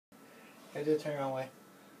I did turn around way.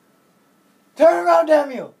 Turn around,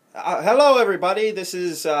 damn you! Hello, everybody. This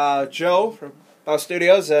is Joe from Bow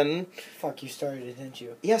Studios, and Fuck, you started it, didn't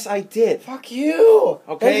you? yes, I did. Fuck you!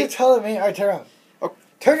 Okay. Thanks for telling me. Alright, turn around. Oh,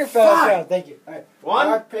 turn your fast around. Thank you. Alright. One.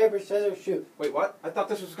 Rock, paper, scissors, shoot. Wait, what? I thought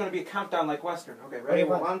this was going to be a countdown like Western. Okay, ready?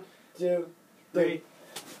 Okay, 1, 2, 3.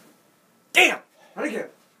 Damn! Not again.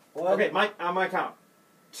 1. Okay, my count.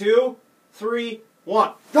 2, 3,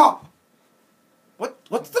 1. Go!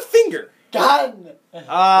 What's the finger? Done!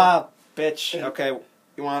 Bitch. Okay,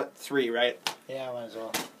 you want 3, right? Yeah, I might as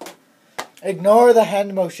well. Ignore the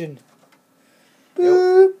hand motion.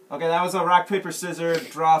 Boop. Okay, that was a rock, paper, scissors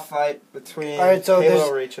draw fight between Alright, so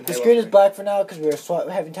Halo Reach and the Halo screen is 3. black for now because we were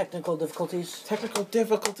having technical difficulties. Technical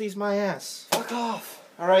difficulties, my ass. Fuck off.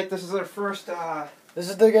 Alright, this is our first, This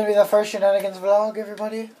is going to be the first Shenanigans vlog,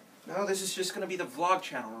 everybody. No, this is just going to be the vlog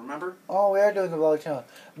channel, remember? Oh, we are doing the vlog channel.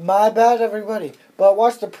 My bad, everybody. But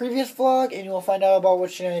watch the previous vlog and you will find out about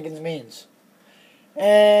what Shenanigans means.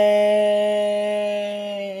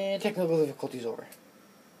 And technical difficulties over.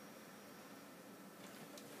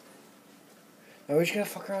 Now we're just going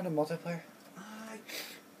to fuck around in multiplayer?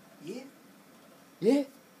 Yeah. Yeah?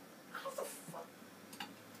 How the fuck?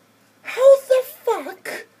 How the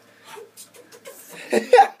fuck?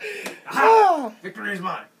 Aha! Victory is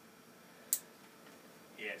mine.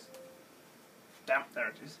 Yes. Damn, there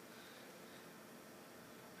it is.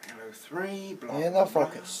 Halo 3, blah, And blah, the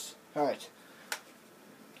focus. Alright.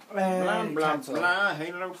 Blah, blah, Cancel. blah,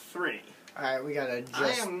 Halo 3. Alright, we gotta just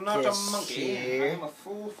I am not a guess monkey. here. I am a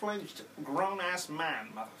full-fledged, grown-ass man,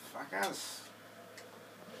 motherfuckers.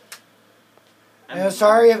 And I'm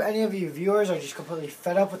sorry if any of you viewers are just completely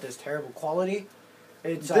fed up with this terrible quality.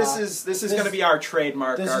 It's This is going to be our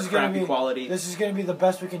trademark, this our is gonna crappy be- quality. This is going to be the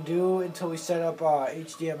best we can do until we set up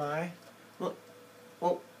HDMI.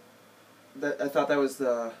 I thought that was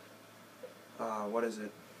the, what is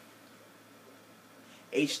it?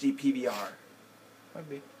 HD PVR. Might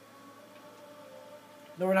be.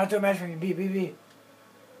 No, we're not doing matchmaking. B.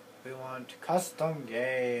 We want custom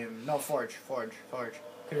game. No, Forge. Because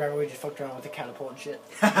remember we just fucked around with the catapult and shit.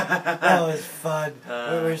 That was fun.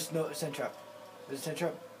 Where's Centrop? Is it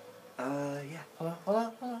Centrop? Yeah. Hold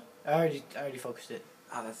on. I already focused it.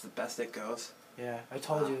 Oh, that's the best it goes. Yeah, I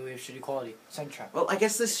told you we have shitty quality. Centrop. Well, I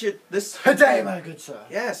guess this. Today, my good sir.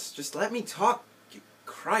 Yes, just let me talk. You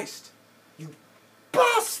Christ.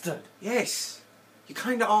 Bastard! Yes. You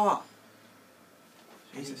kinda are.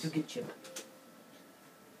 Jesus. You get chip.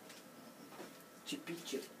 Chippy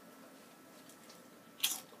chip.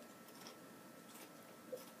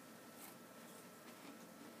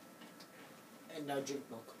 And now drink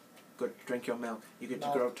milk. Good, drink your milk. You get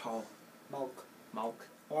Milk. to grow tall. Milk. Milk.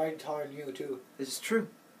 Oh, I'm taller than you too. This is true.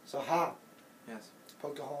 So how? Yes.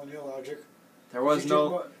 Poked a hole in your logic. There was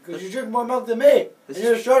no... Because you drink more milk than me! This And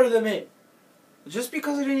you're is- shorter than me! Just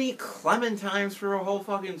because I didn't eat clementines for a whole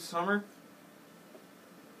fucking summer?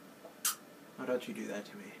 Why don't you do that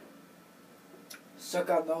to me? Suck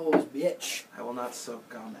on those, bitch. I will not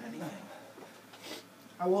soak on anything.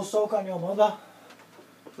 I will soak on your mother.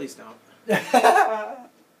 Please don't. That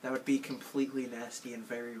would be completely nasty and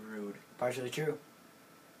very rude. Partially true.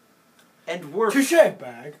 And worse. Touche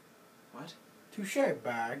bag. What? Touche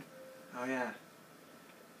bag. Oh yeah.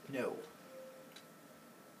 No.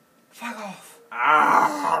 Fuck off.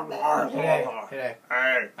 Today.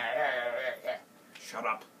 Hey. Shut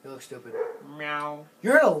up. You look stupid. Meow.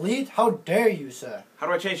 You're an elite? How dare you, sir? How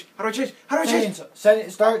do I change?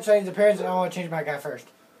 Start settings appearance, and I want to change my guy first.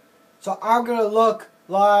 So I'm gonna look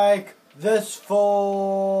like this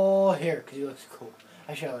fool here, because he looks cool.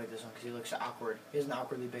 Actually, I like this one, because he looks awkward. He has an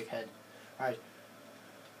awkwardly big head. Alright.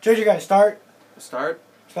 Change your guy. Start.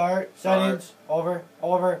 Settings. Over.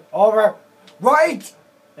 Right!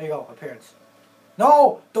 There you go. Appearance.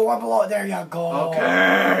 No! The one below. There you go.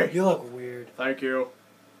 Okay. You look weird. Thank you.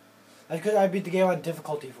 That's because I beat the game on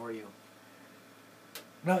difficulty for you.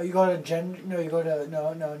 No, you go to no, you go to,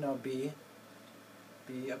 no, B.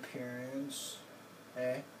 B, appearance.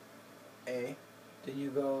 A. Then you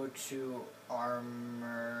go to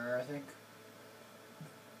armor, I think.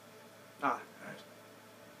 Ah, right.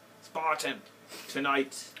 Spartan.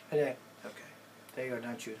 Tonight. Today. Okay. There you go,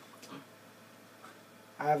 now choose.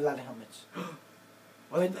 I have a lot of helmets.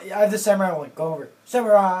 Wait, I have the samurai one. Go over.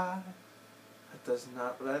 Samurai! That does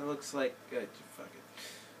not. That looks like. Fuck it.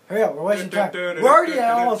 Hurry up, we're wasting time. We're already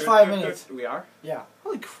at almost 5 minutes. We are? Yeah.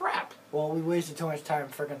 Holy crap. Well, we wasted too much time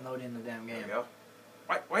freaking loading the damn game. There we go.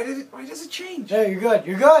 Why does it change? There, you're good.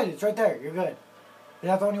 You're good. It's right there. You're good.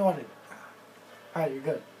 You're not the one you wanted. Alright, you're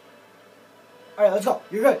good. Alright, let's go.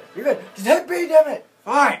 You're good. Just hit B, damn it.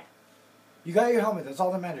 Fine. You got your helmet. That's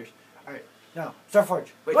all that matters. Alright, now, start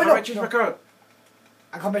Forge. Wait, no, how do I choose my card?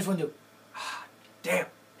 I call Mace Windu. Damn.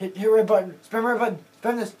 Hit right button. Spam right button.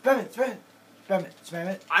 Spam this. Spam it. Spam it. Spam it. Spam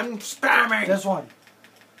it. I'm spamming! This one.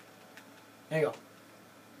 There you go.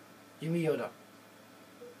 Give me Yoda.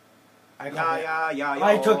 Yeah.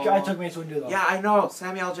 I took Mace Windu though. Yeah, I know.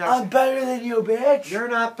 Samuel Jackson. I'm better than you, bitch. You're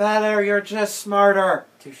not better. You're just smarter.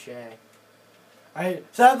 Touche. Alright,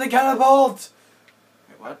 set up the catapult.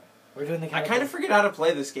 Wait, what? We're doing the I catapult. kind of forget how to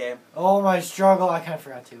play this game. Oh my struggle! I kind of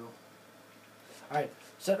forgot to. Alright,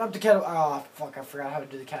 setting up the catapult. Oh fuck! I forgot how to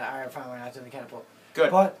do the catapult. Alright, fine. We're not doing the catapult.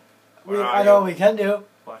 Good. But Where are I know you? what we can do.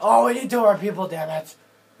 What? Oh, we need 2 more people. Damn it!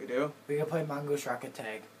 We do? We can play Mongoose Rocket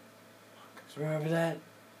Tag. Remember that?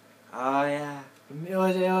 Oh, yeah. It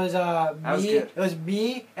was That was me. good. It was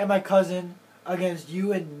me and my cousin against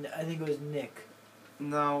you and I think it was Nick.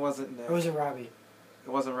 No, it wasn't Nick. Or was it Robbie? It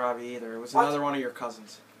wasn't Robbie either. It was What? another one of your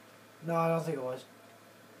cousins. No, I don't think it was.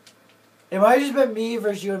 It might have just been me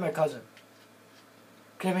versus you and my cousin.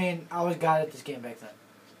 'Cause, I mean, I was god at this game back then.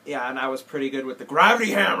 Yeah, and I was pretty good with the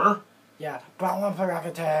gravity hammer. Yeah, but I want to play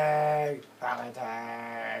Rocket Tag. Rocket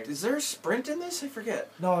Tag. Is there a sprint in this? I forget.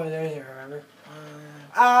 No, there isn't, remember?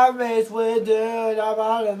 I'm Mace Windu, I'm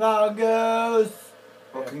on a mongoose.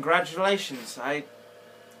 Well, Yeah. congratulations. I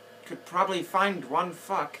could probably find one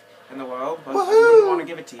fuck in the world, but I Woohoo! wouldn't want to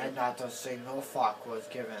give it to you. And not a single fuck was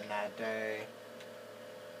given that day.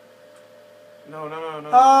 No.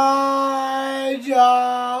 I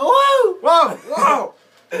just... Woo! Whoa! Whoa!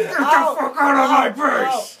 Get the fuck out of my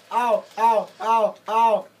base! Ow!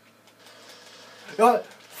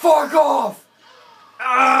 Fuck off!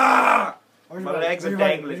 Ah! Where's My your buddy? legs Where's are your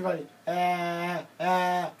buddy? dangling. Where's your buddy? Yeah.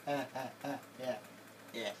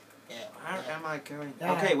 Where am I going?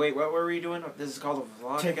 Yeah. Okay, wait, what were we doing? This is called a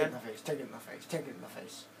vlog Take it in again? the face, take it in the face, take it in the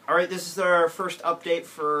face. Alright, this is our first update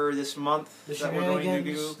for this month The that we're going to do.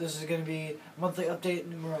 shenanigans, this is going to be monthly update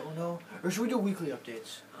numero uno. Or should we do weekly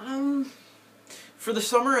updates? For the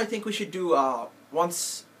summer, I think we should do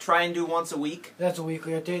try and do once a week. That's a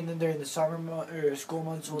weekly update, and then during the summer or school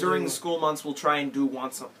months, we'll During do... the school months, we'll try and do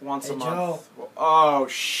once a Hey, month. Joe. Oh,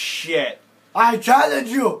 shit. I challenge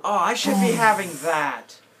you! Oh, I should be having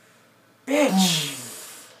that. Bitch!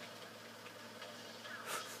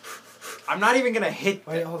 I'm not even gonna hit...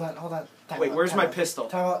 Wait, hold on. Time Wait, out, where's time my out. pistol?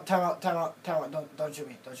 Time out. Don't shoot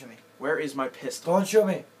me. Where is my pistol? Don't shoot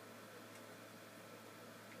me.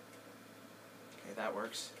 Okay, that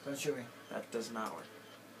works. Don't shoot me. That does not work.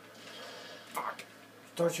 Fuck.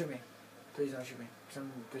 Don't shoot me. Please don't shoot me. 'Cause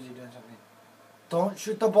I'm busy doing something. Don't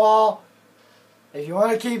shoot the ball. If you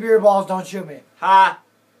want to keep your balls, don't shoot me. Ha!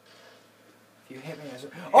 If you hit me,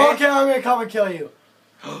 okay, I'm gonna come and kill you.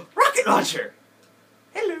 Rocket launcher!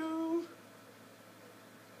 Hello!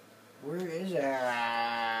 Where is it?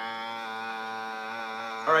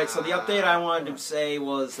 Alright, so the update I wanted to say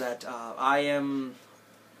was that I am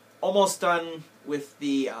almost done with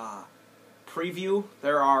the preview.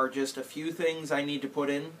 There are just a few things I need to put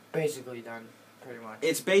in. Basically done, pretty much.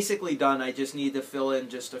 It's basically done. I just need to fill in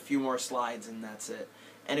just a few more slides and that's it.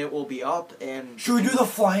 And it will be up and... Should we do the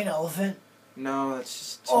flying elephant? No,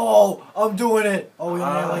 that's just... Oh, I'm doing it. Oh, we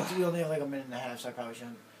only have like a minute and a half, so I probably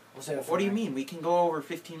shouldn't. We'll save it for What do you next. mean? We can go over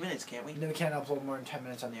 15 minutes, can't we? No, we can't upload more than 10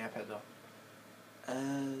 minutes on the iPad though. Yeah,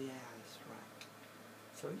 that's right.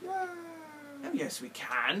 So yeah. Oh, yes, we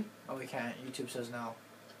can. Oh, we can't. YouTube says no.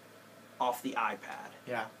 Off the iPad.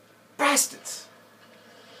 Yeah. Bastards!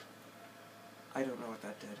 I don't know what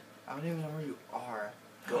that did. I don't even know where you are.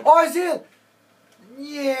 Good. Oh, I see it!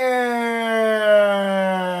 Yeah!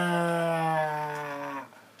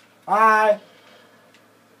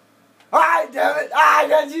 Damn it! I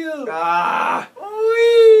got you! Ah!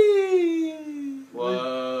 Whee!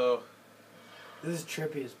 Whoa. This is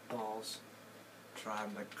trippy as balls.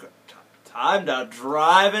 Time to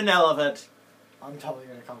drive an elephant. I'm totally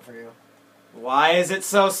gonna come for you. Why is it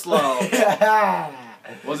so slow?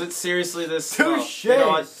 Was it seriously this slow? Touche, You know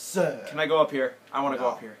what? sir. Can I go up here? I want to go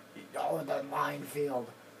up here. Oh, the minefield.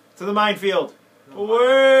 To the minefield. The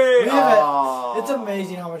Away! We have Aw. It's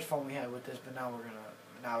amazing how much fun we had with this, but now we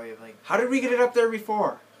have like... How did we get it up there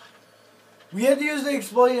before? We had to use the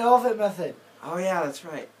exploding elephant method. Oh yeah, that's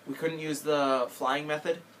right. We couldn't use the flying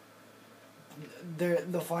method?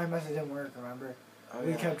 The flying method didn't work, remember? Oh,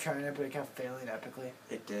 We yeah. kept trying it, but it kept failing epically.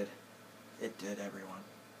 It did. It did, everyone.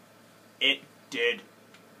 It did.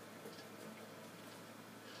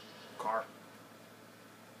 Car.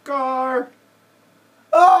 Car!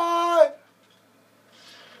 Ah!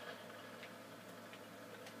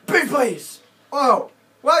 Big place! Whoa!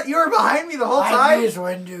 What? You were behind me the whole I'm time? Mace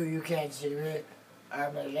Windu, you can't see me.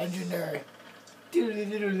 I'm a legendary.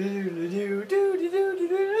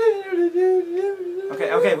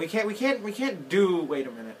 Okay. We can't do. Wait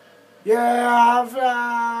a minute. Yeah,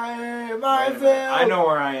 fly my Wait a field. minute. I know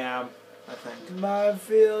where I am. I think. My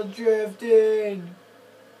field drifting.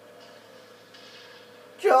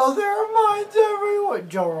 Joe, there are mines everywhere.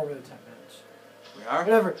 Joe, we're over the 10 minutes. We are.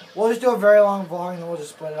 Whatever. We'll just do a very long vlog and then we'll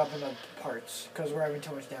just split it up into parts because we're having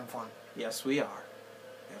too much damn fun. Yes, we are.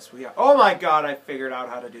 Yes, we are. Oh my God! I figured out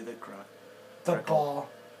how to do the The Crackle. ball.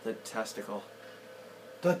 The testicle.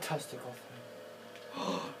 The testicle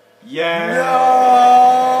thing. Yay!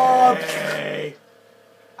 No!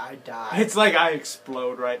 I died. It's like I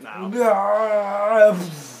explode right now.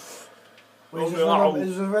 Wait, is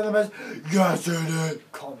this where the best? Yes, it is.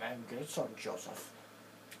 Come and get some, Joseph.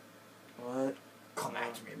 What? Come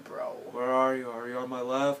at me, bro. Where are you? Are you on my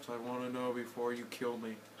left? I want to know before you kill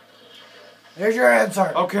me. Here's your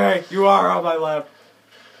answer. Okay, you are on my left.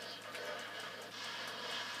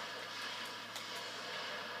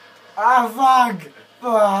 Ah, fuck.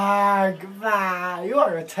 Fuck. You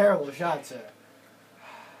are a terrible shot, sir.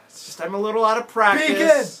 It's just I'm a little out of practice.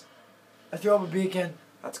 Beacon! I threw up a beacon.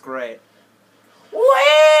 That's great.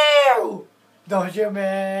 Woo! Don't you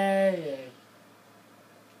make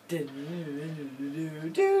Where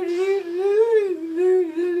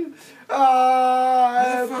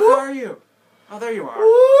the fuck are you? Oh, there you are.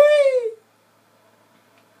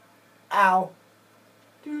 Ow.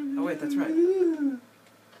 Oh, wait, that's right. Where'd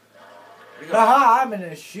he go? Aha, I'm in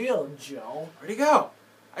a shield, Joe. Where'd he go?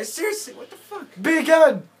 I seriously, what the fuck?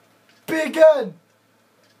 Beacon! Beacon!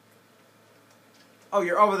 Oh,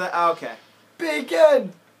 you're over there. Oh, okay.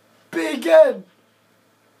 Beacon! Beacon!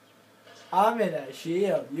 I'm in a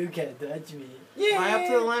shield. You can't touch me. Yeah. Am I up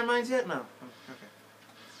to the landmines yet? No. Oh, okay.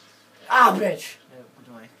 Ah, bitch! What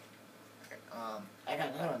do I got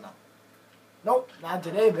another one though. Nope, not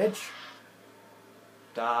today, bitch.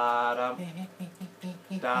 Da-dum.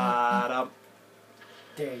 Da-dum.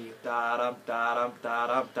 Dare you. Da-dum, da-dum,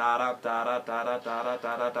 da-dum, da-dum, da-dum, da-dum,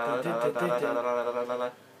 da-dum, da-dum,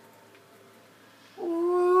 da-dum.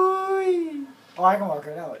 Ooh. Oh, I can walk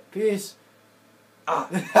right out. Peace. Ah,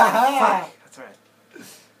 fuck. That's right.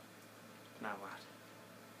 Now what?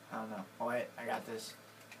 I don't know. Oh wait, I got this.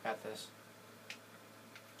 Got this.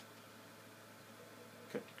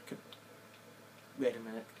 Could. Wait a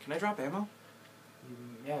minute. Can I drop ammo?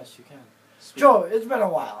 Yes, you can. Sweet. Joe, it's been a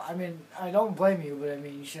while. I mean, I don't blame you, but I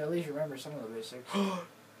mean, you should at least remember some of the basics.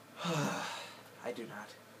 I do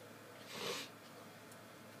not.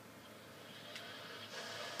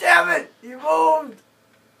 Damn it! You moved!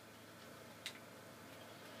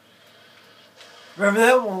 Remember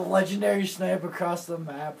that legendary snipe across the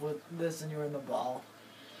map with this and you were in the ball?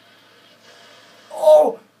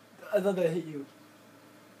 Oh! I thought that hit you.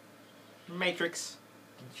 Matrix.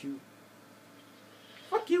 Didn't shoot.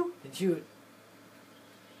 Fuck you. Didn't shoot.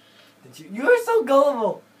 Didn't shoot. You are so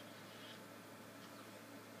gullible!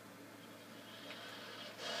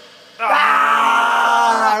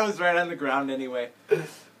 Ah! I was right on the ground anyway.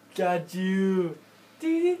 Got you.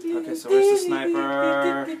 Okay, so where's the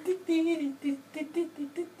sniper?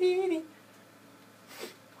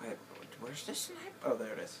 Wait, where's the sniper? Oh,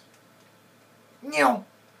 there it is. Meow.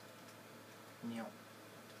 Meow.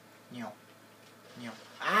 Meow. Meow.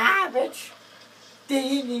 Ah, bitch.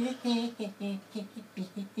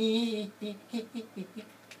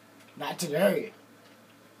 Not today.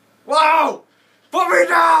 Whoa! Put me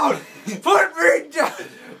down! Put me down!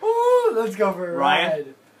 Ooh, let's go for a Ryan?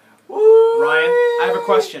 ride. Ooh. Ryan, I have a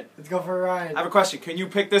question. Let's go for a ride. I have a question. Can you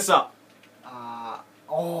pick this up?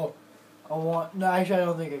 Oh. I want. No, actually, I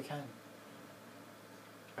don't think I can.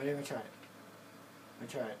 I didn't even try it. I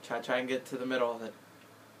try it. Try and get to the middle of it.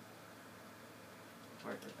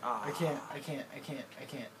 I can't.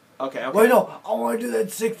 Okay. Wait, no. I want to do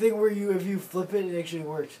that sick thing where if you flip it, it actually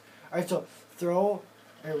works. Alright, so throw.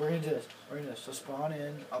 Here, we're going to do this. So spawn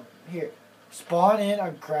in. Here. Spawn in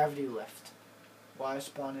a gravity lift. Why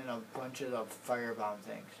spawn in a bunch of the firebound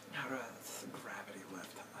things? How do gravity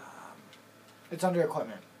lift? It's under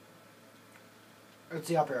equipment. It's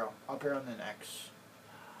the up arrow. Up arrow and then X.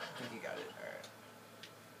 I think you got it.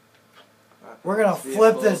 Alright. We're going to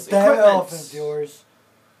flip this damn elephant, viewers.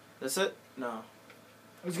 This it? No.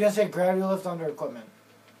 I was going to say gravity lift under equipment.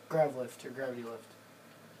 Grav lift or gravity lift.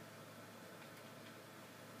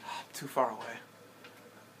 Too far away.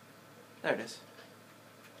 There it is.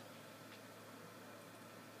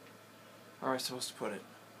 Where am I supposed to put it?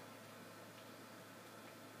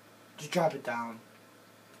 Just drop it down.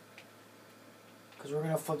 Because we're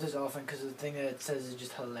going to flip this elephant because the thing that it says is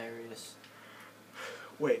just hilarious.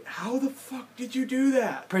 Wait, how the fuck did you do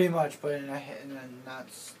that? Pretty much, but in a not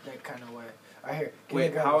that kind of way. Alright, here.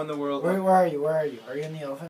 Wait, how in the world? Where are you? Are you in the elephant?